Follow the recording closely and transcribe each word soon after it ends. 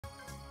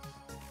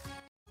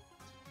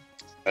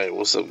Hey,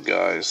 what's up,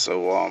 guys?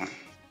 So,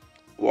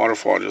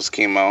 Waterfall just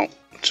came out.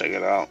 Check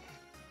it out.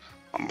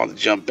 I'm about to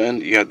jump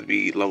in. You have to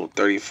be level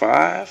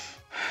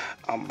 35.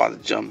 I'm about to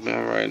jump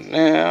in right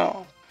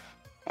now.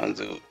 I'm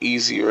gonna do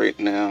easy right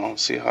now.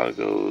 See how it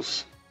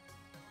goes.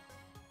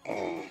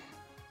 Um,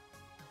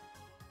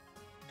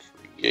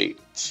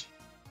 create.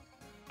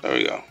 There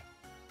we go.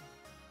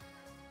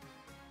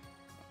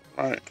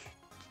 All right,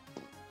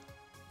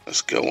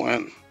 let's go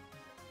in.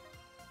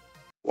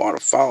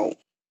 Waterfall.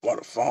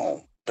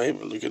 Waterfall.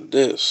 Baby, look at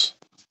this.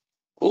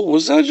 Oh,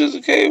 was that just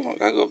a cave? I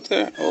gotta go up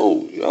there.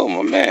 Oh, yo,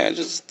 my man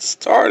just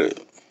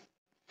started.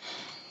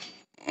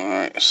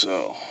 Alright,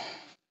 so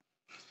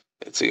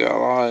they take out a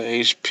lot of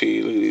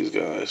HP. Look at these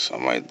guys. I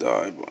might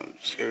die, but I'm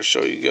just here to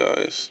show you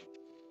guys.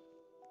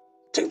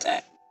 Take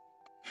that.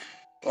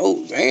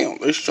 Oh, damn,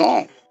 they're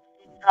strong.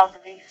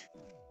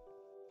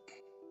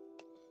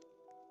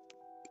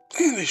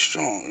 Damn, they're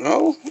strong,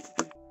 yo.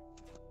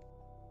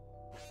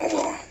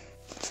 Oh,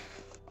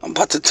 I'm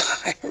about to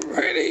die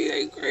already.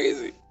 They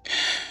crazy.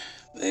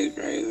 They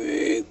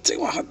crazy. Take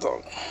my hot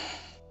dog.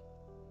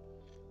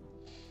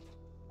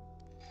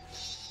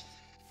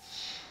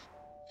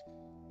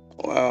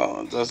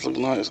 Wow, it does look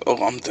nice.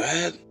 Oh, I'm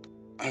dead?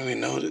 I didn't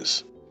even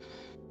notice.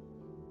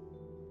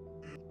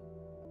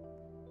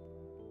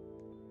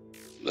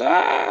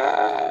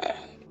 Ah!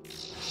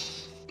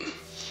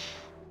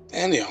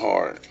 And they're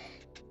hard.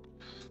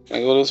 Can I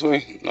go this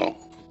way? No.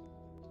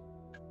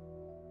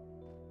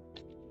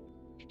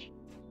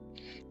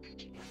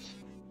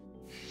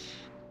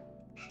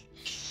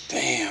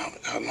 Damn,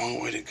 got a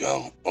long way to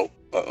go. Oh,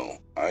 uh-oh.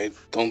 I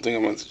don't think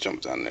I'm going to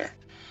jump down there.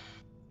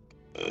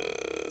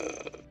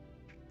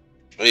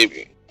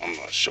 Maybe. I'm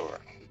not sure.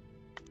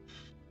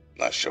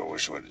 Not sure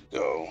which way to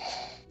go.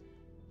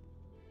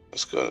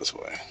 Let's go this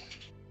way.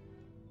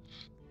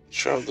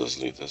 Travel does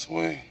lead this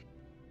way.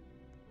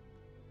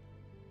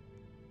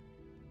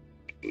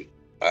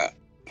 Ah,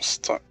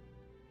 stuck.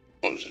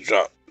 I'll just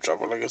drop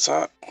it like it's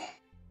hot.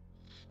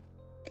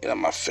 Get on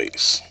my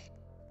face.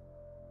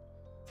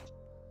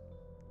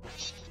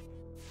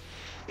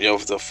 Yo,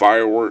 if the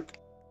firework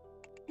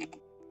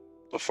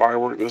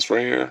that's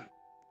right here,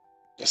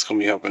 that's gonna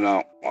be helping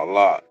out a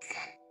lot.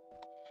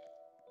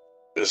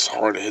 It's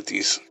hard to hit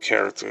these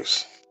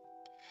characters.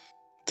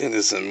 I think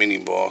this is a mini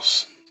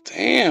boss.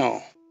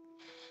 Damn.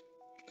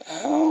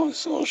 Hell, it's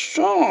so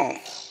strong.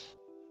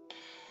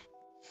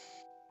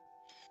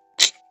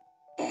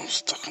 Oh, I'm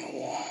stuck on the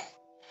wall.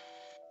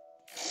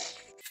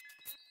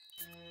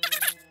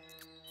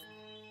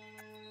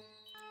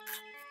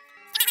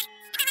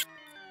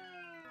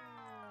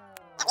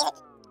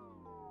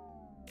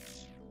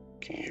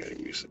 Can't hear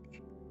the music.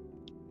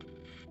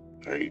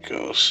 There he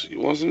goes.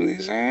 You want some of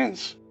these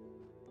hands?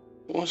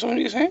 You want some of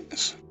these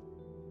hands?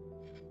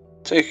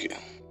 Take it.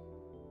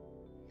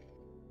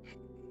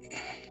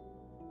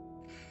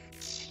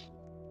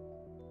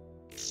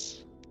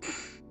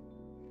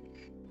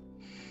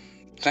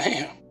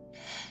 Damn.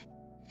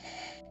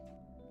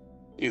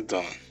 You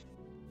done.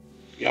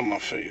 You got my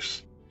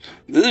face.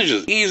 This is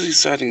just easy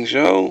settings,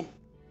 yo.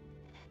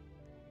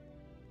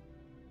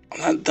 I'm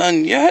not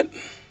done yet.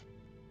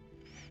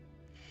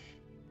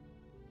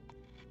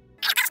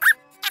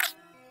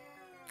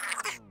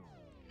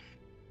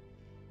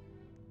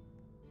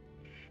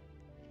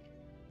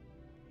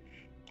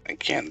 I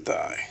can't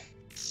die.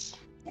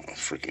 Oh,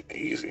 freaking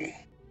easy.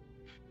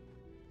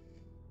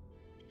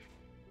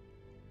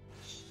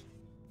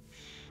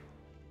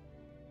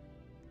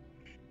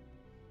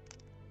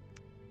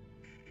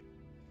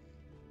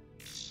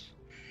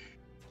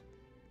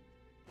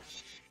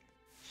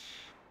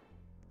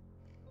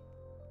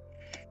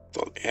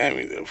 Thought they had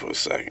me there for a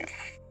second.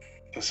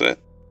 That's it.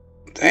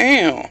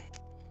 Damn.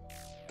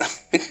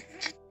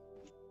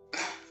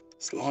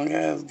 It's a long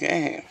ass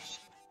game.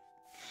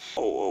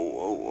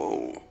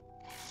 Oh.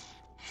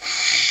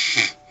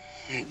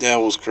 That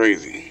was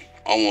crazy.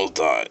 Almost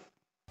died.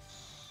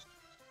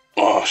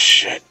 Oh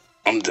shit.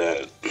 I'm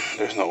dead.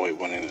 There's no way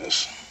winning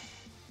this.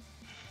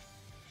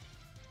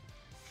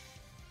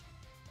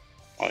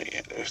 Oh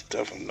yeah, there's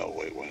definitely no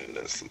way winning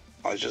this.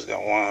 I just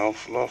got one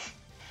health left.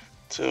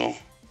 Two.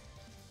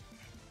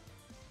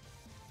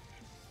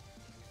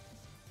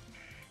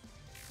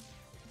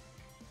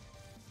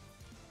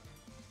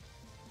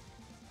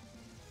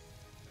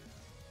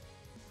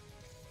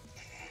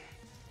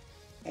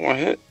 One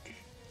hit.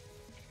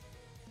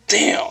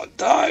 Damn, I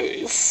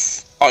died.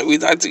 Oh, we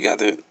died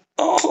together.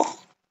 Oh,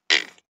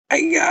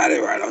 I got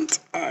it right on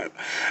time.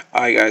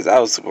 Alright, guys,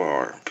 that was super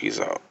hard. Peace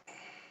out.